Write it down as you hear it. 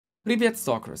Привет,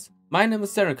 stalkers! My name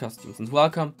is Sarah Costumes and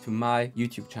welcome to my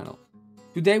YouTube channel.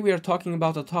 Today we are talking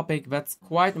about a topic that's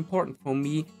quite important for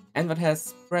me and that has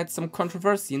spread some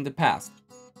controversy in the past.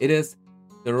 It is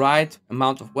the right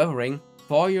amount of weathering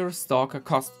for your stalker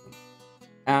costume.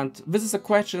 And this is a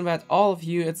question that all of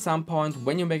you at some point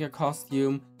when you make a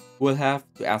costume will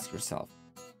have to ask yourself.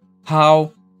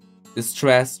 How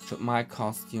distressed should my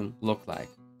costume look like?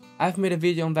 I've made a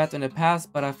video on that in the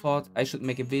past, but I thought I should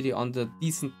make a video on the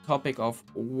decent topic of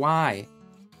why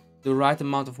the right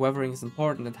amount of weathering is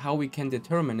important and how we can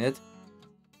determine it.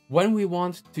 When we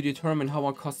want to determine how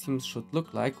our costumes should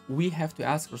look like, we have to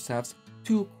ask ourselves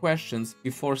two questions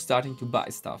before starting to buy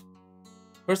stuff.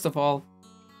 First of all,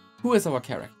 who is our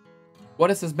character? What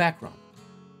is his background?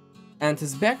 And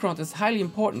his background is highly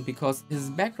important because his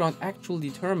background actually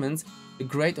determines the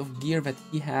grade of gear that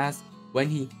he has when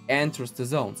he enters the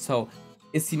zone. So,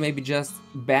 is he maybe just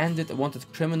bandit, a wanted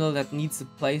criminal that needs a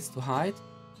place to hide?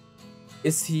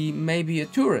 Is he maybe a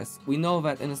tourist? We know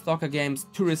that in the Stalker games,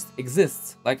 tourist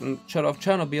exists. Like in Shadow of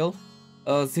Chernobyl,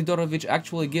 Sidorovich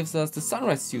actually gives us the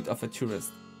sunrise suit of a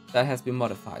tourist that has been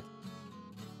modified.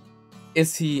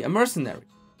 Is he a mercenary?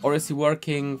 Or is he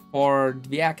working for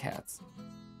the eggheads?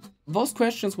 Those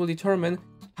questions will determine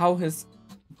how his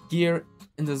gear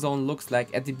in the zone looks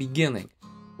like at the beginning.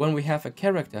 When we have a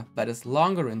character that is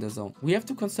longer in the zone, we have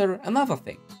to consider another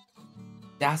thing.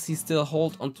 Does he still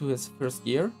hold onto his first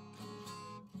gear?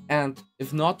 And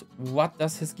if not, what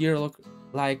does his gear look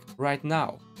like right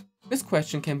now? This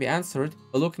question can be answered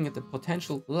by looking at the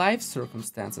potential life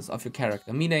circumstances of your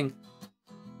character, meaning,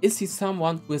 is he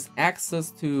someone who has access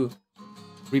to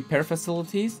repair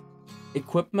facilities,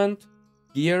 equipment,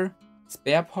 gear,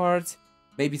 spare parts,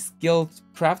 maybe skilled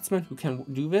craftsmen who can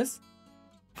do this?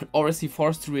 Or is he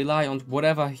forced to rely on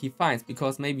whatever he finds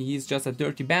because maybe he's just a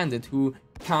dirty bandit who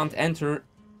can't enter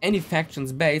any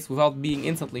faction's base without being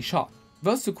instantly shot?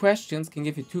 Those two questions can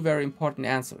give you two very important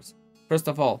answers. First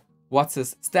of all, what's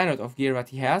his standard of gear that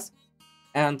he has?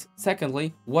 And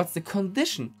secondly, what's the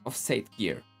condition of said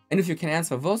gear? And if you can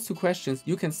answer those two questions,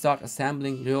 you can start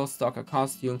assembling your stalker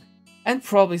costume and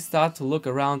probably start to look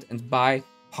around and buy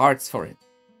parts for it.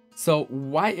 So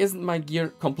why isn't my gear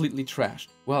completely trashed?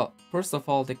 Well, first of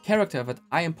all, the character that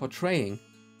I am portraying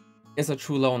is a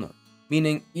true loner,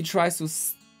 meaning he tries to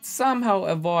somehow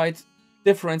avoid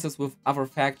differences with other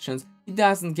factions. He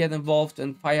doesn't get involved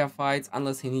in firefights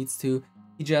unless he needs to.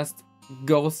 He just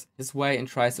goes his way and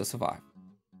tries to survive.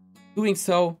 Doing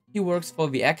so, he works for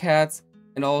the eggheads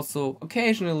and also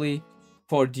occasionally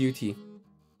for duty.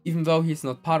 Even though he's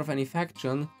not part of any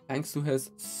faction, thanks to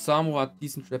his somewhat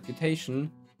decent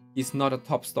reputation, he's not a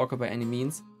top stalker by any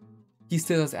means, he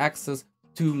still has access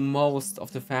to most of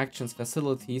the faction's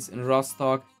facilities in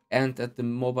Rostock and at the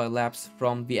mobile labs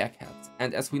from the eggheads.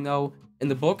 And as we know in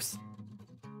the books,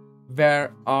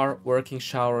 there are working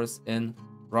showers in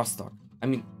Rostock. I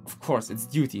mean, of course, it's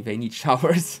duty, they need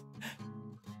showers.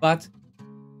 But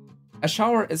a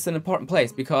shower is an important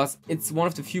place because it's one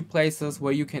of the few places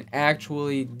where you can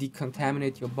actually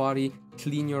decontaminate your body,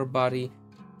 clean your body,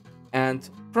 and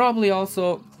probably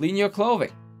also clean your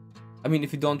clothing. I mean,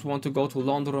 if you don't want to go to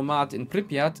laundromat in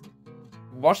Pripyat,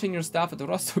 washing your stuff at the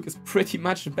Rostock is pretty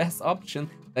much the best option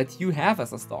that you have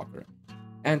as a stalker.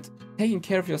 And taking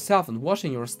care of yourself and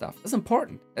washing your stuff is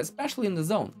important, especially in the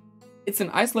zone. It's an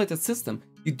isolated system.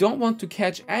 You don't want to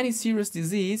catch any serious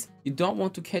disease, you don't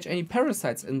want to catch any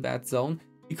parasites in that zone,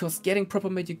 because getting proper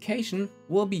medication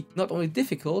will be not only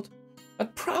difficult,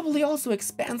 but probably also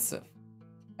expensive.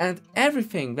 And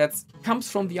everything that comes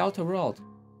from the outer world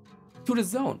to the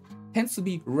zone tends to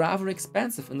be rather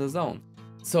expensive in the zone.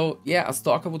 So yeah, a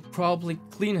stalker would probably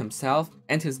clean himself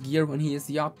and his gear when he has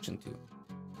the option to.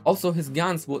 Also, his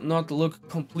guns would not look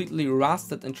completely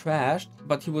rusted and trashed,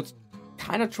 but he would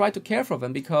kind of try to care for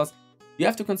them, because you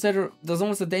have to consider the zone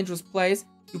is a dangerous place.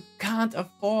 You can't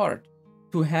afford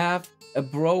to have a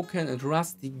broken and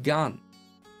rusty gun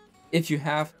if you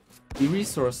have the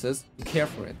resources to care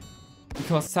for it.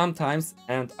 Because sometimes,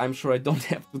 and I'm sure I don't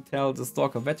have to tell the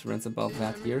stalker veterans about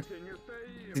that here,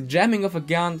 the jamming of a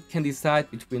gun can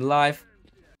decide between life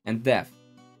and death.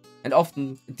 And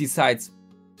often it decides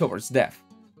towards death.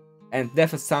 And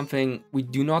death is something we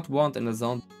do not want in the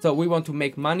zone, so we want to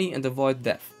make money and avoid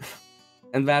death.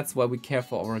 And that's why we care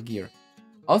for our gear.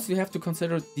 Also, you have to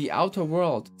consider the outer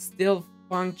world still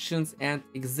functions and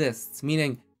exists,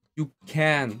 meaning you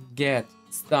can get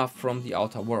stuff from the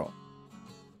outer world.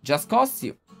 Just costs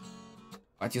you,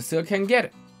 but you still can get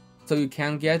it. So you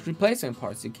can get replacement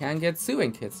parts, you can get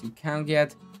sewing kits, you can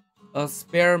get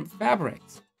spare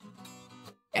fabrics.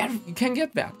 You can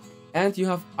get that. And you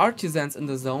have artisans in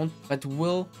the zone that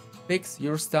will fix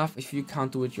your stuff if you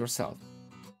can't do it yourself.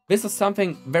 This is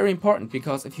something very important,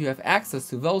 because if you have access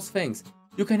to those things,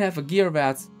 you can have a gear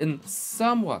that's in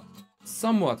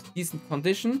somewhat decent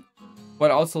condition, but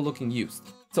also looking used.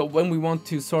 So when we want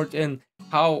to sort in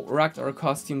how rugged our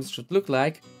costumes should look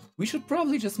like, we should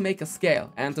probably just make a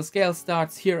scale. And the scale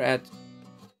starts here at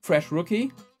Fresh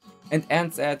Rookie and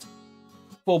ends at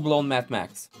full-blown Mad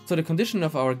Max. So the condition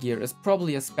of our gear is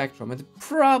probably a spectrum, and it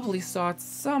probably starts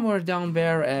somewhere down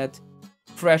there at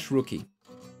Fresh Rookie.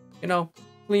 You know,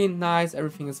 clean, nice,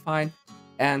 everything is fine.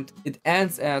 And it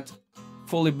ends at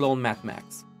fully blown Mad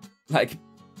Max. Like,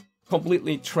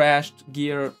 completely trashed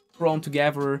gear thrown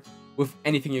together with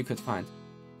anything you could find.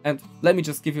 And let me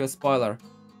just give you a spoiler.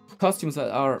 Costumes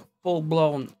that are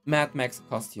full-blown Mad Max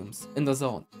costumes in the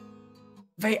zone,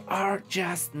 they are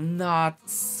just not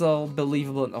so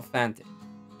believable and authentic.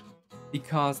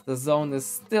 Because the zone is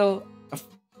still a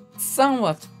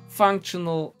somewhat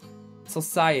functional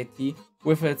society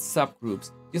with its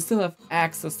subgroups. You still have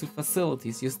access to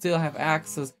facilities, you still have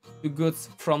access to goods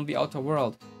from the outer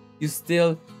world. You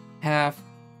still have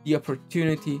the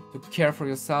opportunity to care for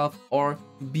yourself or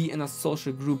to be in a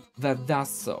social group that does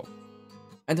so.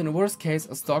 And in the worst case,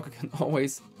 a stalker can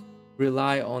always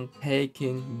rely on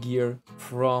taking gear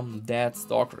from dead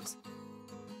stalkers.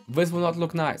 This will not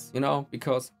look nice, you know,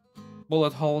 because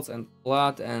bullet holes and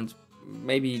blood and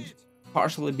maybe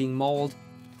partially being mauled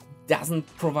doesn't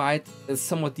provide a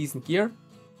somewhat decent gear,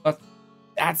 but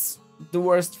that's the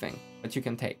worst thing that you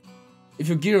can take. If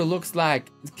your gear looks like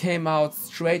it came out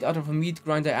straight out of a meat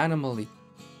grinder anomaly,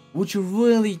 would you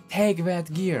really take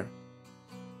that gear?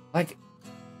 Like,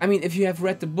 I mean, if you have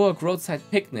read the book Roadside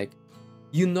Picnic,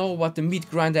 you know what the meat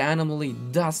grinder anomaly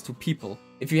does to people.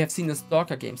 If you have seen the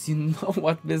STALKER games, you know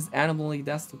what this anomaly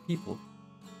does to people.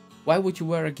 Why would you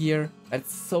wear a gear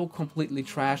that's so completely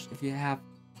trashed if you have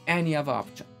any other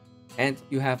option? And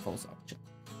you have those options.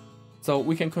 So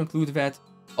we can conclude that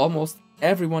almost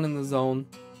everyone in the zone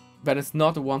that is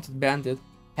not a wanted bandit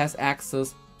has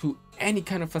access to any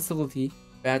kind of facility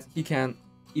that he can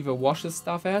either wash his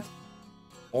stuff at,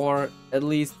 or at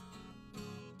least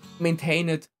maintain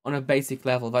it on a basic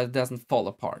level that it doesn't fall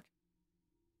apart.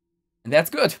 And that's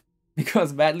good,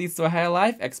 because that leads to a higher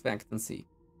life expectancy.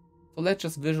 So let's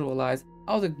just visualize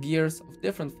how the gears of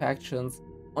different factions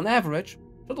on average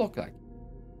should look like.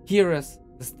 Here is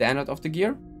the standard of the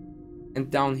gear, and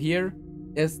down here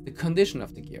is the condition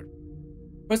of the gear.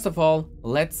 First of all,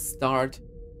 let's start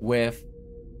with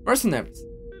mercenaries.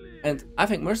 And I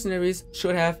think mercenaries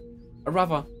should have a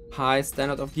rather high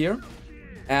standard of gear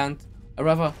and a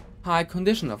rather high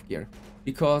condition of gear,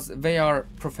 because they are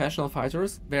professional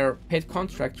fighters, they're paid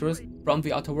contractors from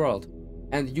the outer world,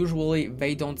 and usually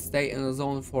they don't stay in a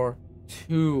zone for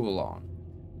too long.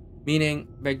 Meaning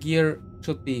their gear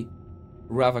should be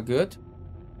rather good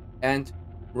and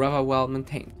rather well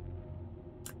maintained.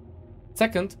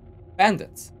 Second,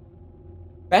 bandits.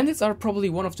 Bandits are probably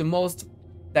one of the most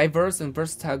diverse and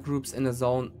versatile groups in the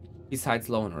zone besides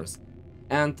loners.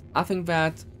 And I think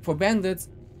that for bandits,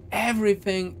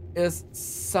 everything is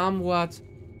somewhat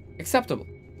acceptable.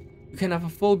 You can have a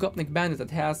full Gopnik bandit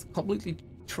that has completely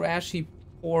trashy,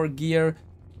 poor gear,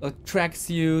 a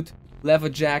tracksuit, leather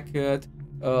jacket,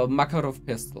 a Makarov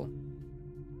pistol.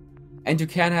 And you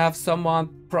can have someone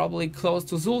probably close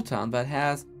to Zoltan that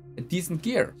has a decent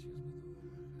gear.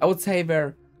 I would say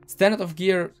their standard of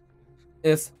gear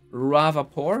is rather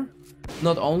poor.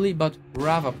 Not only, but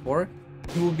rather poor.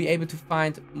 You will be able to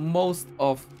find most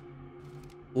of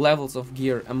levels of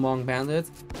gear among bandits,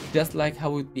 just like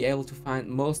how we'd be able to find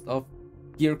most of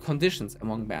gear conditions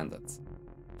among bandits.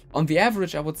 On the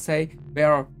average, I would say they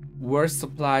are worse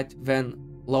supplied than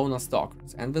loner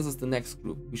stalkers, and this is the next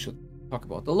group we should talk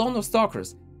about. The loner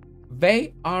stalkers,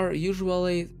 they are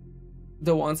usually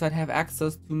the ones that have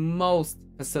access to most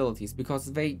facilities,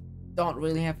 because they don't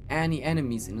really have any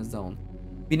enemies in the zone,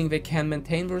 meaning they can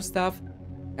maintain their stuff.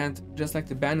 And just like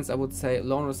the bandits, I would say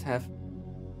loners have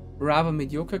rather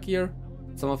mediocre gear.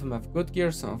 Some of them have good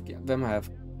gear, some of them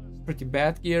have pretty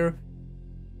bad gear,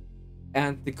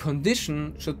 and the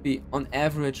condition should be on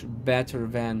average better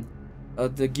than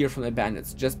the gear from the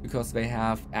bandits, just because they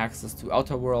have access to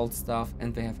outer world stuff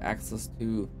and they have access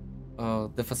to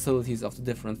the facilities of the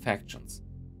different factions,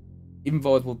 even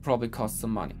though it will probably cost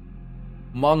some money.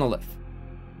 Monolith.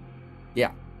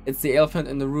 Yeah, it's the elephant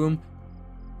in the room.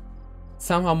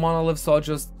 Somehow monolith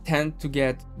soldiers tend to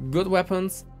get good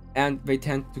weapons and they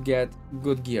tend to get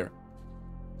good gear.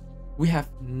 We have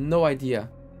no idea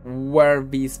where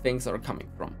these things are coming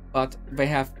from, but they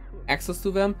have access to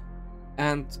them,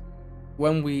 and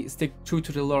when we stick true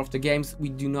to the lore of the games, we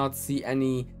do not see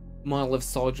any monolith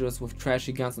soldiers with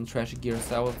trashy guns and trashy gear.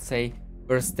 So I would say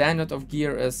their standard of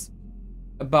gear is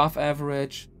above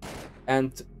average,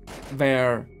 and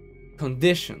their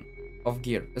condition of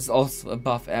gear is also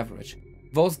above average.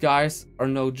 Those guys are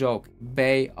no joke.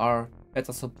 They are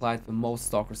better supplied than most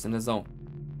stalkers in the zone.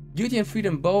 Duty and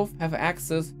Freedom both have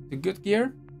access to good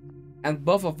gear, and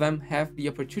both of them have the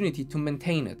opportunity to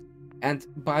maintain it. And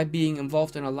by being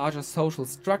involved in a larger social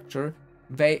structure,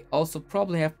 they also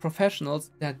probably have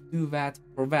professionals that do that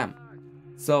for them.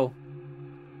 So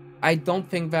I don't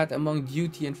think that among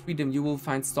Duty and Freedom you will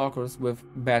find stalkers with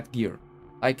bad gear.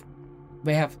 Like,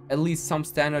 they have at least some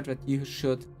standard that you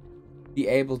should be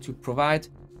able to provide,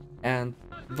 and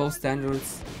those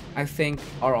standards, I think,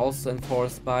 are also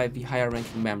enforced by the higher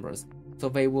ranking members. So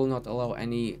they will not allow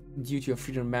any Duty or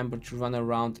Freedom member to run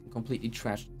around in completely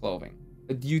trashed clothing.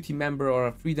 A Duty member or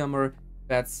a Freedomer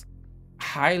that's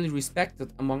highly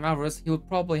respected among others, he will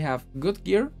probably have good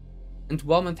gear and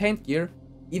well-maintained gear,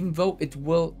 even though it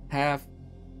will have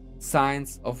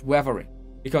signs of weathering,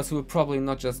 because he will probably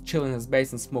not just chill in his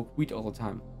base and smoke weed all the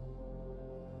time,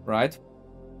 right?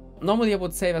 Normally I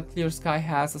would say that Clear Sky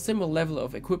has a similar level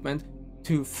of equipment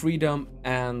to Freedom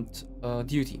and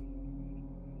Duty,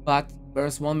 but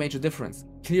there's one major difference.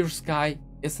 Clear Sky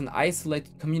is an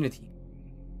isolated community.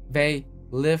 They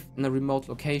live in a remote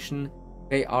location,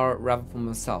 they are rather from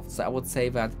themselves, so I would say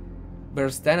that their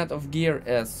standard of gear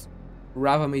is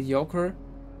rather mediocre,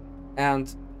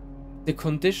 and the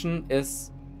condition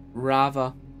is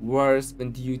rather worse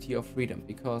than Duty or Freedom,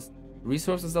 because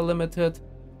resources are limited,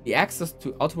 the access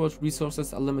to outward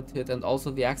resources are limited, and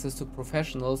also the access to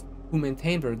professionals who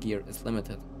maintain their gear is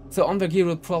limited. So on their gear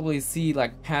you'll probably see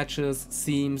like patches,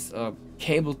 seams,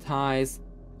 cable ties,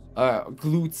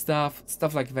 glued stuff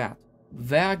like that.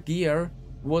 Their gear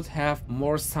would have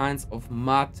more signs of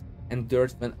mud and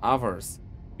dirt than others,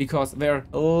 because they're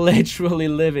literally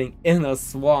living in a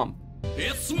swamp.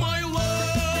 It's my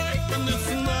life and it's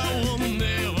now or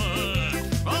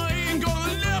never. I ain't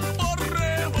gonna live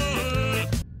forever.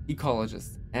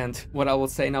 Ecologists, and what I will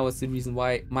say now is the reason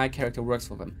why my character works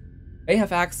for them. They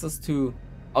have access to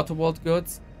outer world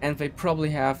goods, and they probably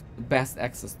have the best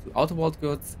access to outer world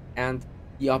goods and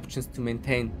the options to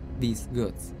maintain these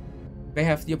goods. They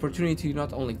have the opportunity to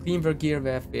not only clean their gear,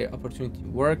 they have the opportunity to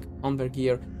work on their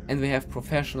gear, and they have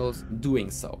professionals doing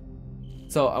so.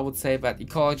 So I would say that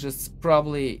ecologists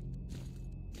probably,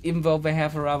 even though they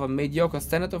have a rather mediocre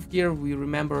standard of gear, we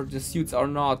remember the suits are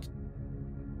not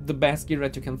the best gear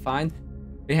that you can find.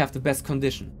 They have the best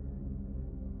condition.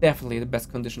 Definitely the best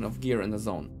condition of gear in the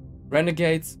zone.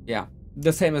 Renegades, yeah,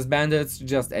 the same as bandits,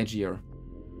 just edgier.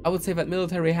 I would say that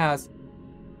military has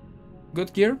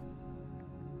good gear,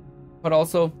 but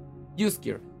also used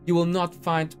gear. You will not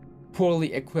find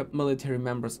poorly equipped military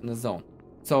members in the zone.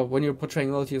 So when you're portraying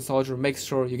a military soldier, make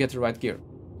sure you get the right gear.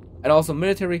 And also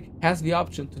military has the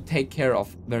option to take care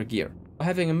of their gear.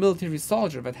 Having a military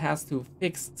soldier that has to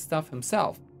fix stuff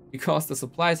himself because the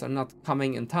supplies are not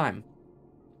coming in time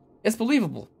is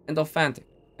believable and authentic.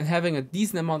 And having a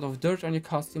decent amount of dirt on your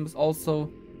costume is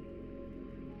also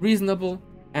reasonable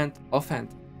and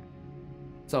authentic.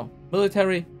 So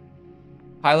military,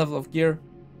 high level of gear,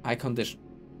 high condition.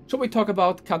 Should we talk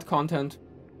about cut content?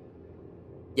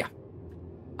 Yeah.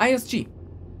 ISG,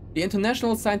 the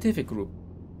International Scientific Group,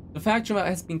 the faction that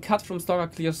has been cut from Stalker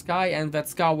Clear Sky and that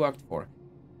SCAR worked for.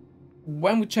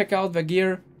 When we check out their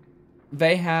gear,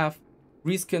 they have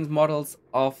reskinned models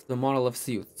of the monolith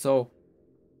suit. So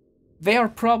they are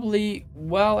probably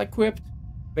well equipped,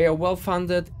 they are well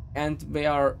funded, and they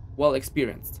are well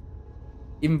experienced.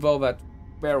 Even though that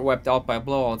they're wiped out by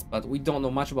blowouts, but we don't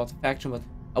know much about the faction, but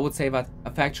I would say that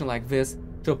a faction like this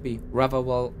should be rather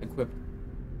well equipped.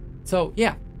 So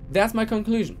yeah, that's my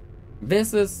conclusion.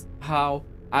 This is how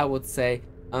I would say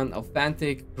an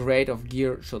authentic grade of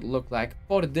gear should look like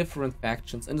for the different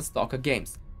factions in the Stalker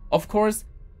games. Of course,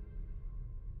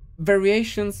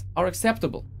 variations are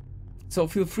acceptable. So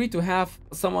feel free to have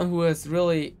someone who is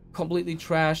really completely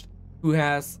trashed, who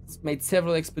has made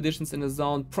several expeditions in the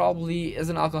zone, probably is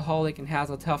an alcoholic and has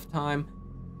a tough time.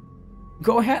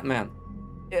 Go ahead, man.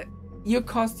 Your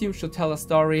costume should tell a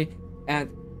story, and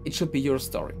it should be your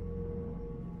story.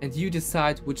 And you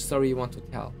decide which story you want to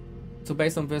tell. So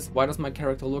based on this, why does my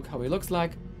character look how he looks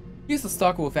like? He's a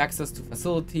stalker with access to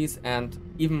facilities and,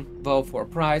 even though for a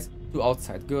price, to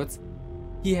outside goods.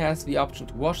 He has the option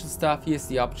to wash his stuff, he has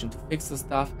the option to fix the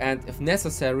stuff, and if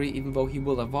necessary, even though he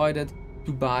will avoid it,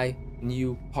 to buy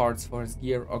new parts for his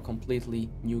gear or completely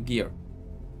new gear.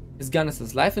 His gun is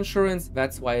his life insurance,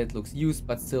 that's why it looks used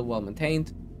but still well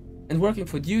maintained. And working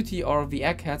for duty or the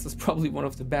eggheads is probably one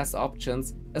of the best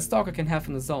options a stalker can have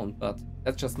in the zone, but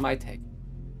that's just my take.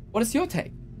 What is your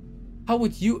take? How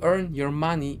would you earn your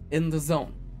money in the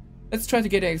zone? Let's try to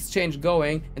get an exchange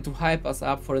going and to hype us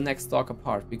up for the next Stalker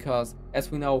part, because as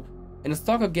we know, in the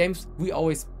Stalker games we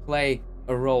always play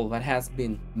a role that has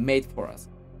been made for us.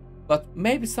 But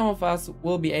maybe some of us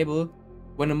will be able,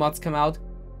 when the mods come out,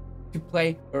 to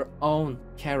play our own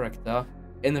character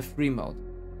in a free mode.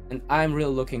 And I'm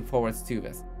really looking forward to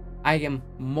this. I am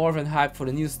more than hyped for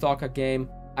the new Stalker game.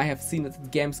 I have seen it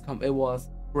at Gamescom, it was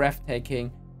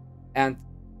breathtaking. And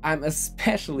I'm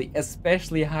especially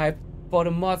hyped for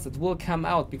the mods that will come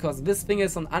out, because this thing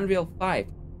is on Unreal 5.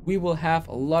 We will have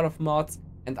a lot of mods,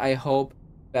 and I hope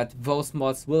that those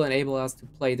mods will enable us to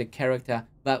play the character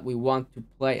that we want to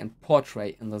play and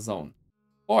portray in the zone.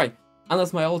 Boy,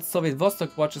 unless my old Soviet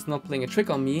Vostok watch is not playing a trick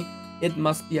on me, it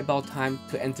must be about time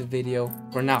to end the video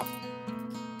for now.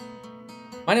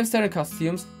 My name is S.T.A.L.K.E.R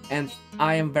Costumes, and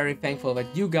I am very thankful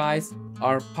that you guys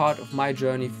are part of my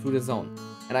journey through the zone,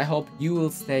 and I hope you will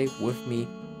stay with me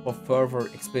for further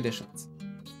expeditions.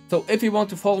 So if you want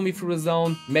to follow me through the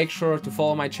zone, make sure to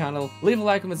follow my channel, leave a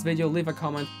like on this video, leave a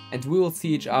comment, and we will see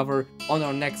each other on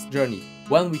our next journey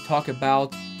when we talk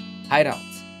about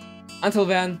hideouts. Until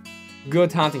then,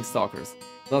 good hunting, stalkers.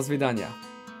 Do svidania.